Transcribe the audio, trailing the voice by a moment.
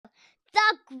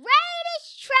The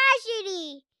greatest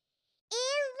tragedy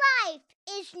in life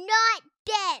is not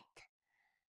death,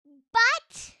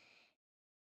 but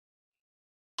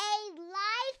a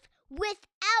life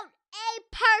without a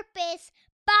purpose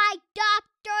by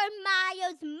Dr.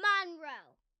 Myles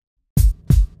Munroe.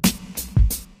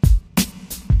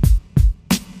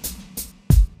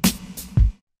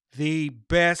 The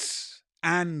best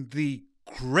and the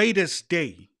greatest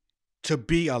day to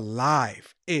be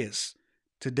alive is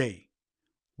today.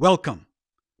 Welcome.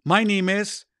 My name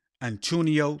is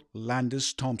Antonio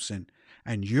Landis Thompson,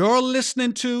 and you're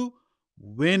listening to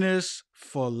Winners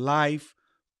for Life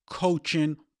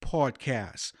Coaching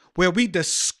Podcast, where we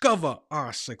discover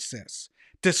our success,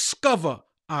 discover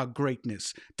our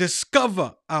greatness,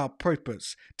 discover our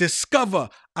purpose, discover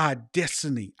our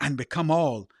destiny, and become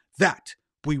all that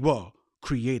we were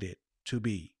created to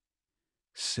be.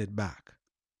 Sit back,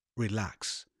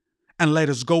 relax, and let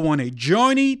us go on a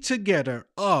journey together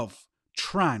of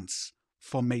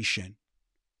transformation.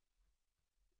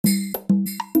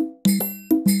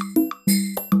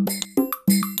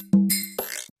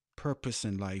 Purpose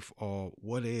in life, or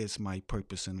what is my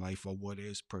purpose in life, or what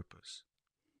is purpose?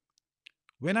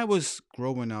 When I was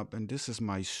growing up, and this is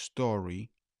my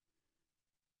story,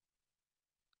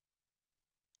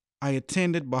 I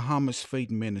attended Bahamas Faith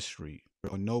Ministry,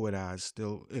 or know it as,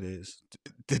 still it is.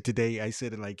 Today I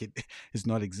said it like it is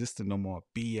not existing no more.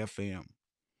 BFM.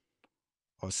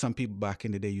 Or some people back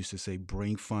in the day used to say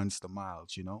bring funds to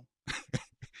Miles.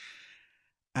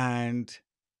 And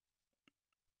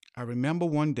I remember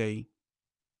one day,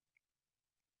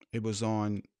 it was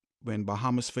on when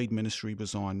Bahamas Faith Ministry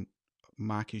was on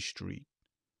Mackey Street.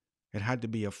 It had to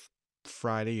be a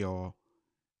Friday or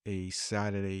a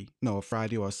Saturday, no, a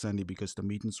Friday or a Sunday, because the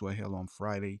meetings were held on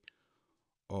Friday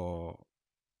or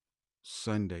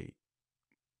Sunday.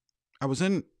 I was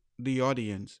in the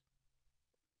audience,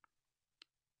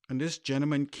 and this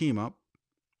gentleman came up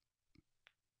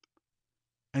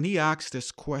and he asked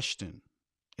this question.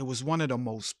 It was one of the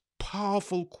most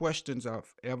powerful questions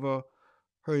I've ever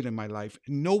heard in my life.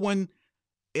 No one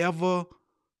ever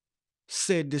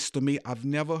said this to me. I've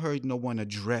never heard no one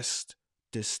address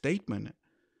this statement.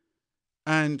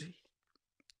 And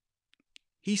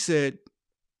he said,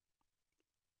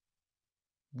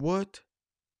 "What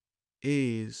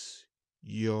is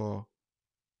your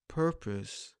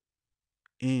purpose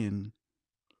in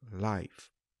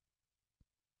life?"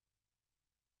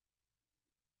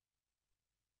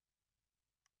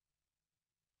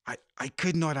 I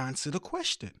could not answer the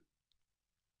question.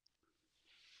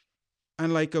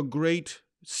 And like a great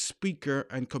speaker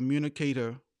and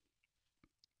communicator,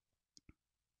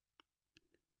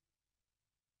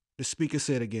 the speaker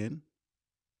said again,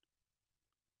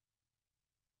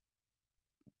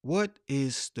 "What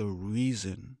is the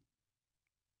reason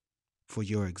for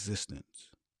your existence?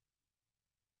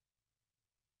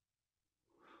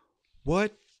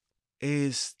 What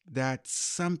is that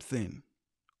something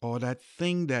or that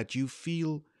thing that you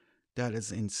feel that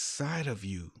is inside of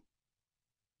you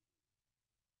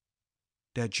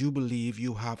that you believe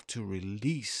you have to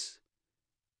release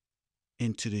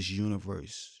into this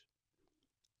universe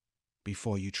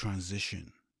before you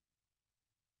transition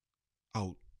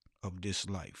out of this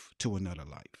life to another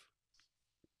life?"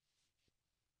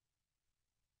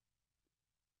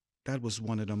 That was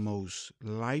one of the most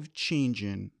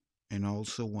life-changing and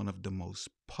also one of the most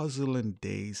puzzling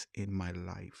days in my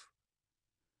life.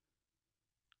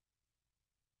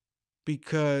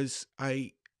 Because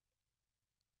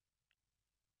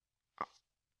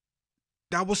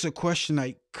that was a question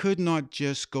I could not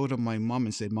just go to my mom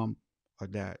and say, "Mom or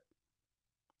Dad,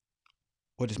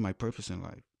 what is my purpose in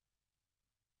life?"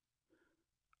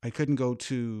 I couldn't go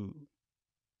to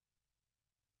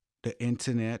the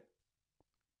internet.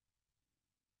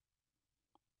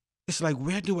 It's like,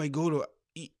 where do I go to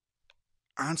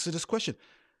answer this question?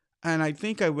 And I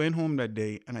think I went home that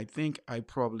day, and I think I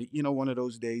probably, one of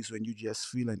those days when you just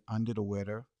feeling under the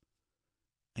weather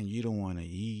and you don't want to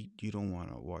eat, you don't want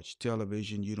to watch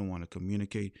television, you don't want to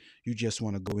communicate, you just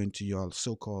want to go into your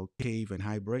so-called cave and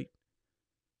hibernate.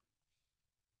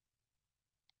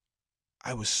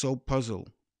 I was so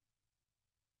puzzled.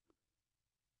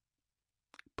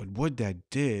 But what that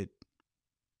did,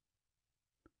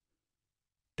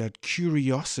 that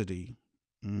curiosity,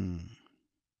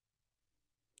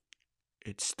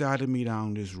 it started me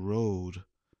down this road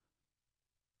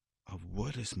of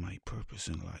what is my purpose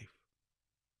in life?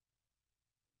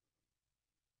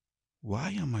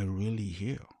 Why am I really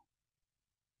here?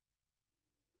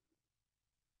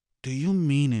 Do you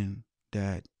mean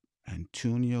that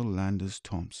Antonio Landis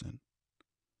Thompson,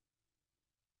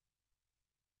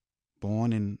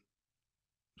 born in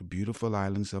the beautiful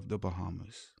islands of the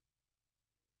Bahamas,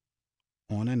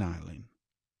 on an island,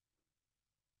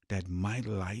 that my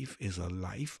life is a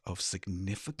life of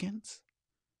significance?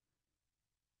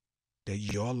 That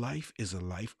your life is a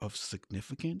life of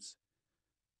significance?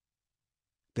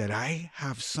 That I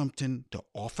have something to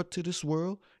offer to this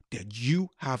world? That you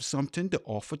have something to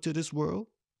offer to this world?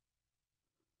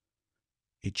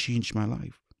 It changed my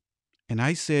life. And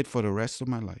I said for the rest of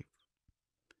my life,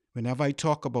 whenever I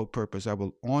talk about purpose, I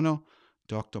will honor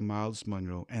Dr. Miles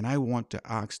Monroe. And I want to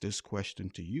ask this question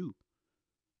to you.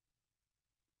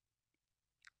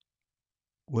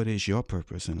 What is your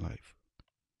purpose in life?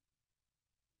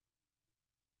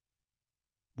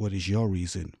 What is your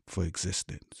reason for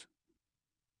existence?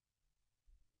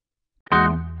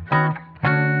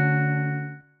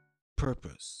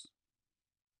 Purpose.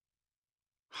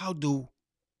 How do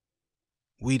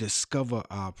we discover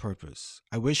our purpose?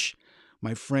 I wish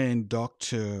my friend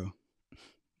Dr.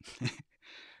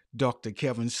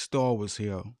 Kevin Starr was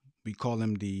here. We call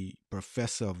him the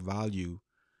Professor of Value,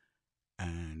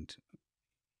 and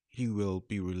he will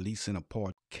be releasing a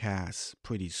podcast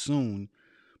pretty soon.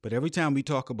 But every time we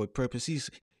talk about purpose,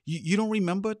 you don't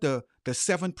remember the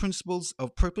 7 principles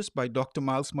of purpose by Dr.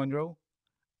 Miles Monroe?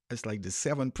 It's like the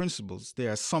 7 principles.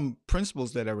 There are some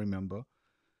principles that I remember.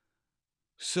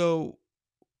 So,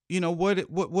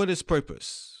 what is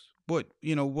purpose? What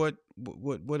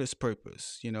is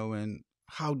purpose? And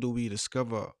how do we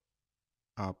discover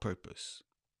our purpose?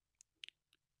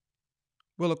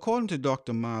 Well, according to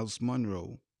Dr. Miles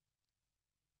Monroe,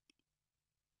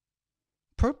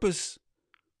 purpose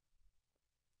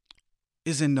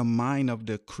is in the mind of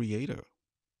the creator,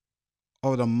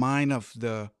 or the mind of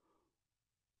the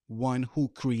one who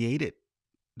created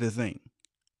the thing.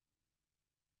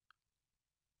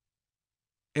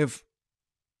 If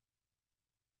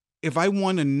I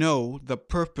want to know the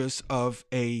purpose of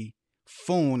a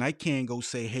phone, I can't go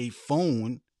say, "Hey,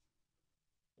 phone,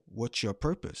 what's your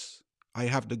purpose?" I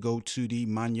have to go to the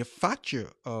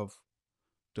manufacturer of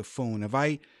the phone. If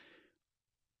I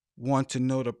want to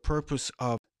know the purpose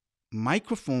of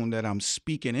microphone that I'm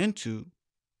speaking into,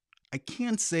 I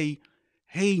can't say,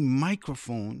 "Hey,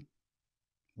 microphone,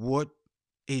 what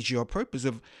is your purpose?"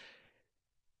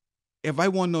 If I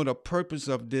want to know the purpose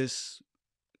of this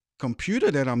computer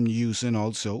that I'm using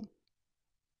also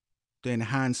to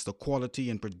enhance the quality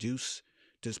and produce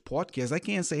this podcast, I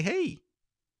can't say, hey,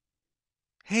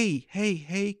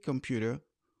 computer,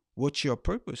 what's your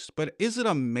purpose? But is it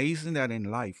amazing that in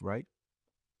life, right?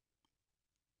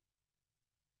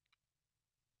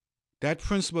 That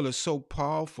principle is so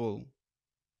powerful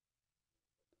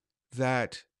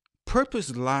that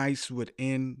purpose lies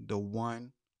within the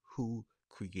one who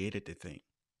created the thing.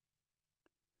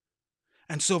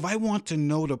 And so if I want to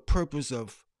know the purpose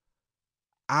of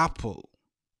Apple,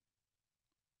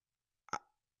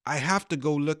 I have to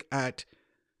go look at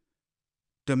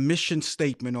the mission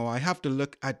statement, or I have to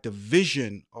look at the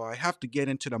vision, or I have to get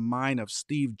into the mind of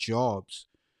Steve Jobs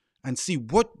and see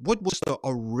what was the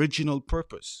original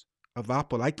purpose of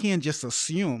Apple. I can't just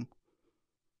assume.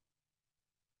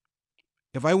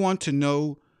 If I want to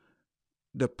know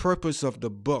the purpose of the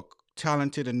book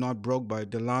Talented and Not Broke by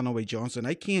Delano A. Johnson,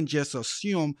 I can't just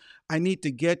assume. I need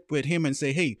to get with him and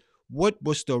say, "Hey, what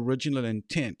was the original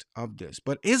intent of this?"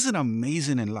 But isn't it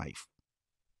amazing in life?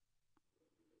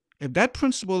 If that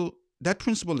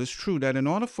principle is true, that in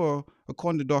order for,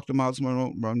 according to Dr. Miles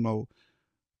Monroe,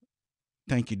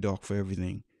 thank you, Doc, for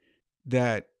everything,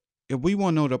 that if we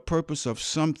want to know the purpose of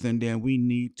something, then we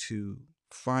need to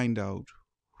find out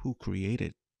who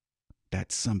created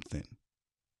that something.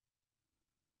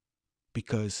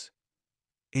 Because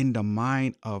in the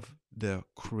mind of the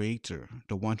creator,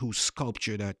 the one who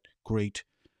sculptured that great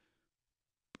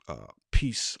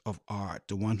piece of art,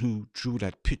 the one who drew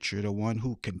that picture, the one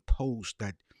who composed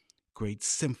that great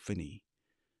symphony,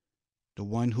 the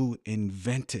one who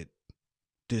invented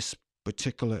this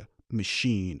particular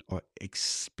machine or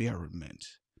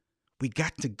experiment, we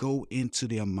got to go into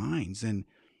their minds. And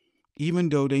even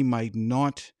though they might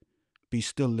not be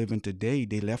still living today,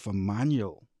 they left a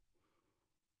manual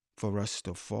for us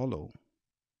to follow.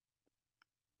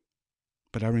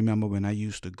 But I remember when I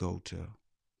used to go to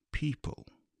people,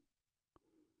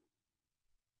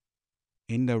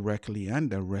 indirectly and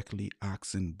directly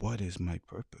asking, what is my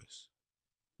purpose?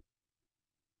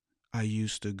 I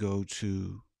used to go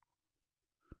to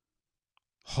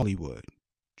Hollywood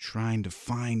trying to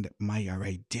find my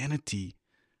identity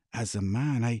as a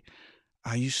man.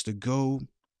 I used to go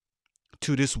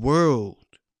to this world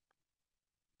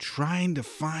trying to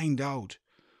find out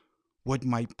what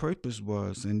my purpose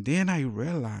was. And then I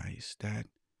realized that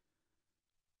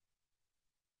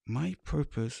My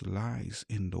purpose lies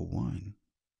in the one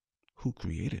who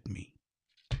created me.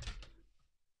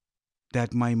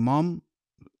 That my mom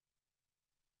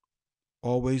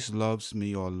always loves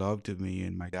me or loved me,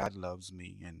 and my dad loves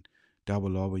me, and that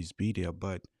will always be there.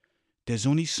 But there's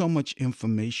only so much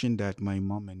information that my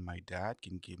mom and my dad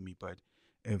can give me. But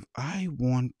if I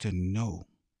want to know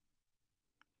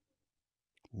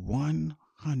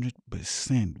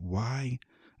 100% why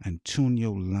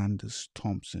Antonio Landis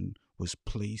Thompson was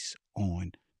placed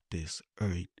on this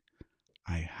earth,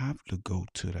 I have to go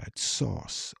to that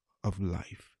source of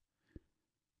life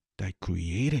that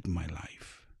created my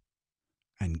life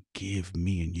and give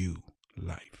me and you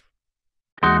life.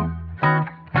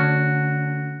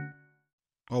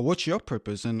 Or what's your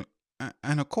purpose? And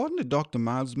according to Dr.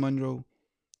 Miles Monroe,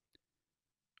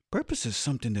 purpose is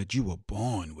something that you were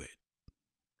born with.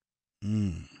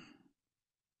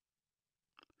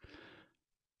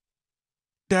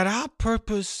 That our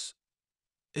purpose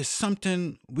is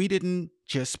something we didn't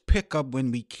just pick up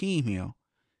when we came here.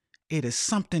 It is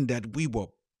something that we were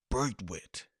birthed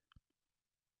with.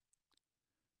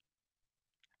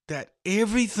 That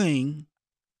everything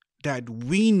that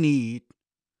we need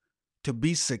to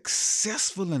be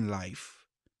successful in life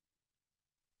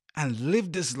and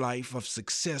live this life of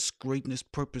success, greatness,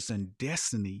 purpose, and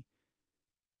destiny,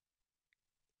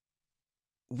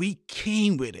 we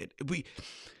came with it.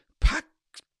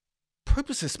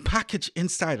 Purpose is packaged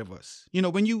inside of us. You know,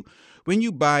 when you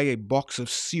buy a box of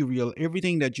cereal,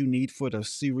 everything that you need for the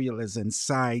cereal is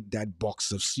inside that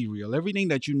box of cereal. Everything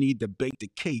that you need to bake the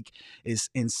cake is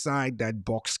inside that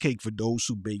box cake for those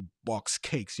who bake box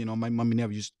cakes. You know, my mommy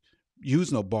never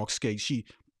use no box cake. She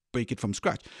bake it from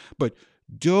scratch. But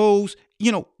those,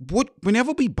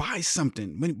 whenever we buy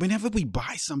something,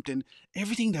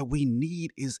 everything that we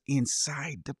need is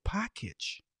inside the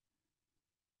package.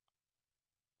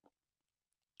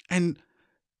 And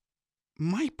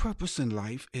my purpose in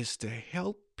life is to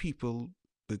help people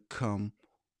become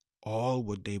all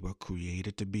what they were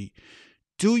created to be.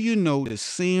 Do you know the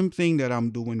same thing that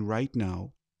I'm doing right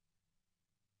now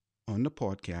on the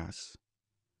podcast,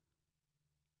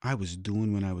 I was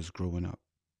doing when I was growing up?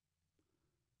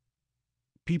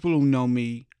 People who know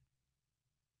me,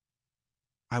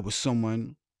 I was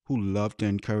someone who loved to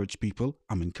encourage people.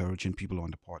 I'm encouraging people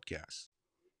on the podcast.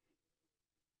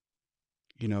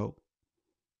 You know,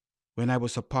 when I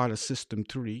was a part of System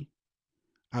 3,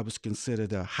 I was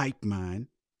considered a hype man,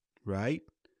 right?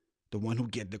 The one who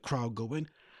get the crowd going.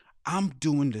 I'm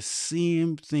doing the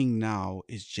same thing now.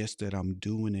 It's just that I'm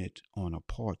doing it on a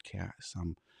podcast.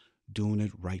 I'm doing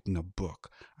it writing a book.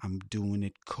 I'm doing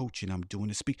it coaching. I'm doing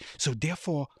it speak. So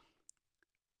therefore,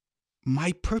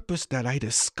 my purpose that I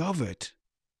discovered,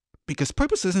 because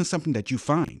purpose isn't something that you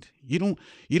find. You don't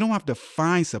have to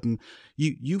find something.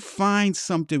 You find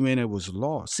something when it was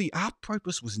lost. See, our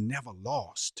purpose was never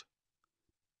lost.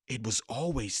 It was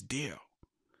always there.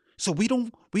 So we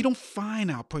don't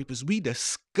find our purpose. We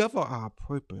discover our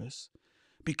purpose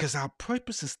because our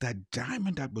purpose is that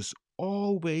diamond that was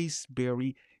always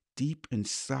buried deep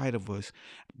inside of us.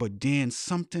 But then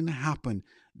something happened.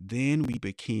 Then we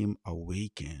became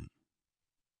awakened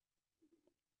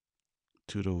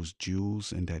to those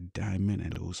jewels and that diamond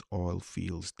and those oil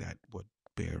fields that were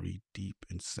buried deep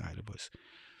inside of us.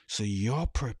 So your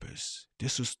purpose,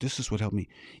 this is what helped me.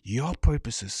 Your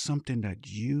purpose is something that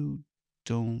you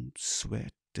don't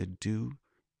sweat to do.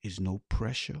 Is no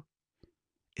pressure.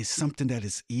 It's something that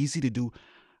is easy to do.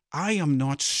 I am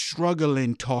not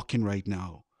struggling talking right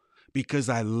now because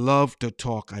I love to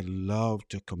talk. I love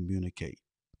to communicate.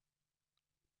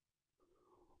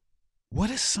 What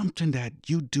is something that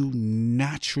you do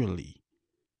naturally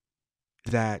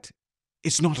that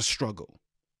it's not a struggle?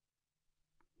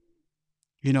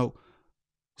 You know,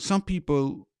 some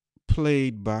people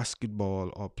played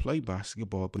basketball or play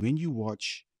basketball, but when you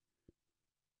watch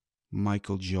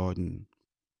Michael Jordan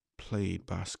played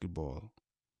basketball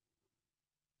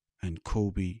and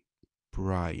Kobe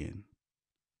Bryant,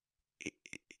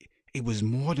 it was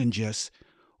more than just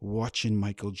watching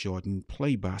Michael Jordan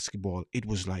play basketball. It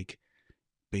was like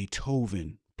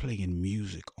Beethoven playing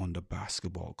music on the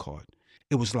basketball court.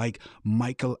 It was like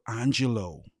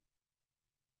Michelangelo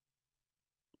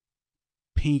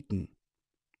painting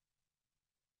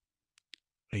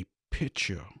a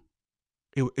picture.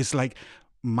 It's like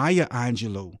Maya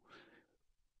Angelou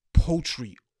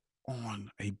poetry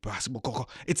on a basketball court.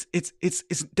 It's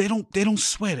they don't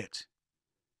sweat it.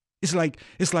 It's like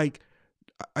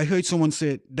I heard someone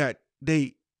said that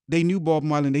they knew Bob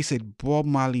Marley and they said Bob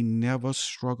Marley never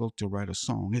struggled to write a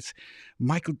song. It's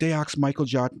they asked Michael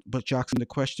Jackson the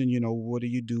question, what do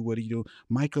you do? What do you do?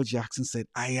 Michael Jackson said,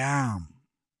 I am.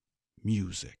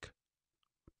 music.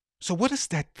 So, what is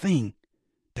that thing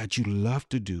that you love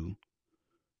to do?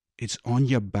 It's on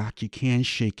your back. You can't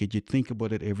shake it. You think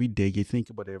about it every day. You think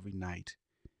about it every night.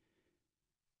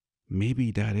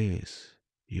 Maybe that is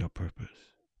your purpose.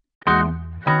 You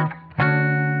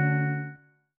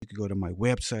can go to my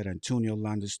website,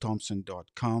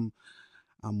 AntonioLandisThompson.com.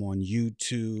 I'm on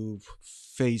YouTube,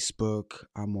 Facebook,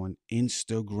 I'm on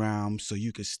Instagram, so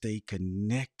you can stay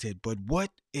connected. But what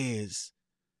is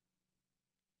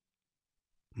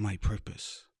my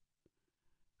purpose?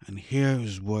 And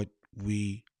here's what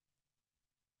we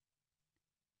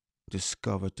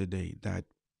discovered today, that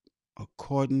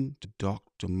according to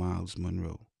Dr. Miles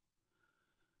Monroe,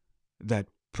 that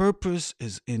purpose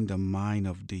is in the mind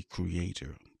of the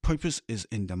creator. Purpose is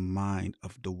in the mind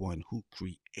of the one who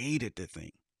created the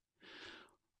thing.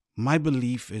 My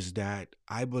belief is that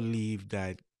I believe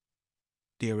that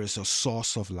there is a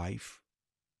source of life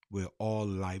where all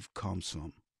life comes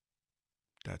from.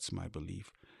 That's my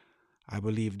belief. I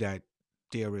believe that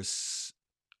there is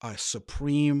a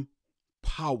supreme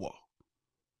power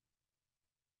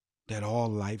that all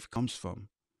life comes from.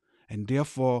 And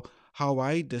therefore, how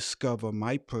I discovered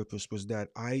my purpose was that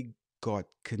I got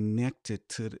connected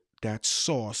to that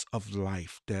source of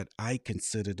life that I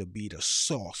consider to be the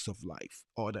source of life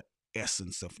or the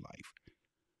essence of life.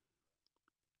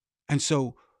 And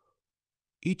so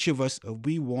each of us, if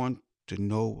we want to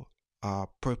know our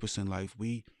purpose in life,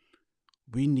 we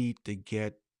need to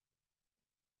get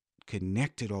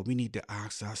connected, or we need to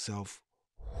ask ourselves,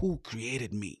 who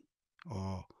created me?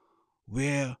 Or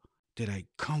where did I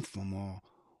come from? Or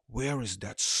where is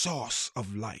that source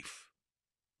of life?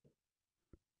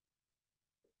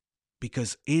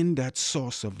 Because in that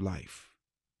source of life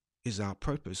is our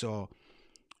purpose. Or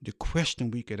the question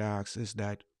we could ask is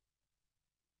that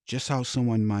just how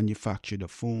someone manufactured a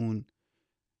phone,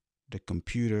 the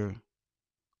computer,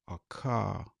 a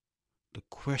car, the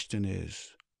question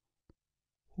is,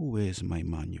 who is my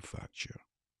manufacturer?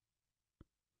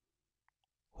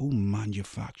 Who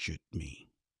manufactured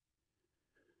me?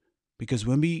 Because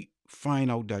when we find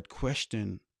out that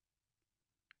question,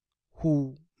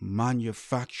 who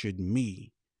manufactured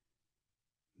me,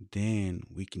 then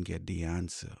we can get the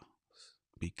answer.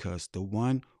 Because the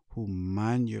one who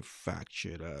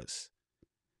manufactured us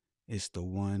is the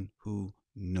one who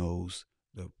knows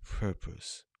the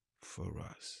purpose for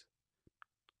us.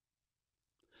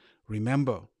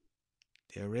 Remember,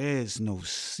 there is no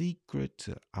secret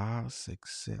to our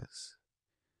success.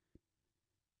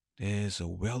 There's a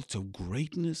wealth of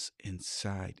greatness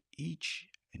inside each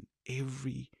and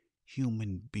every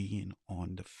human being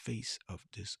on the face of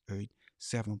this earth.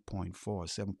 7.4,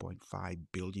 7.5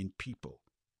 billion people.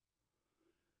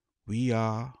 We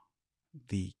are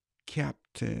the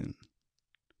captain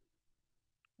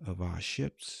of our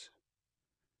ships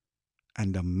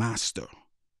and the masters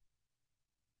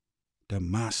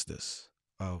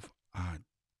of our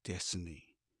destiny.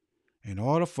 In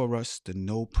order for us to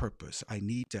know purpose, I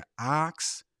need to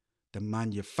ask the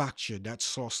manufacturer, that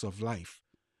source of life.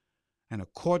 And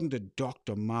according to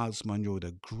Dr. Miles Monroe,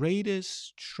 the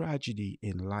greatest tragedy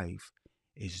in life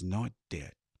is not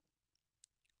death,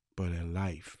 but a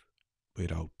life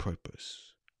without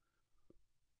purpose.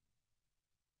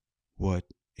 What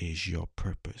is your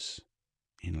purpose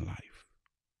in life?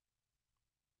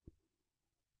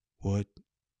 What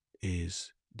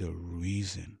is the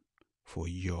reason for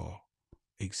your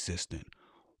existence?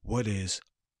 What is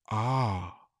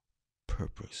our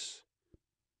purpose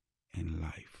in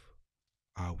life?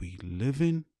 Are we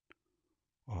living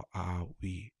or are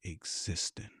we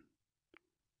existing?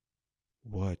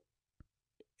 What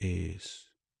is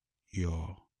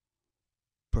your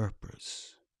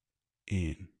purpose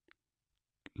in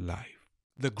life?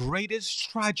 The greatest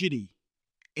tragedy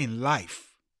in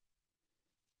life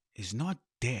is not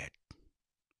death,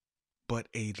 but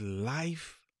a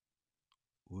life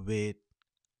without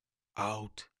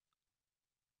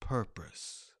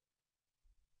purpose.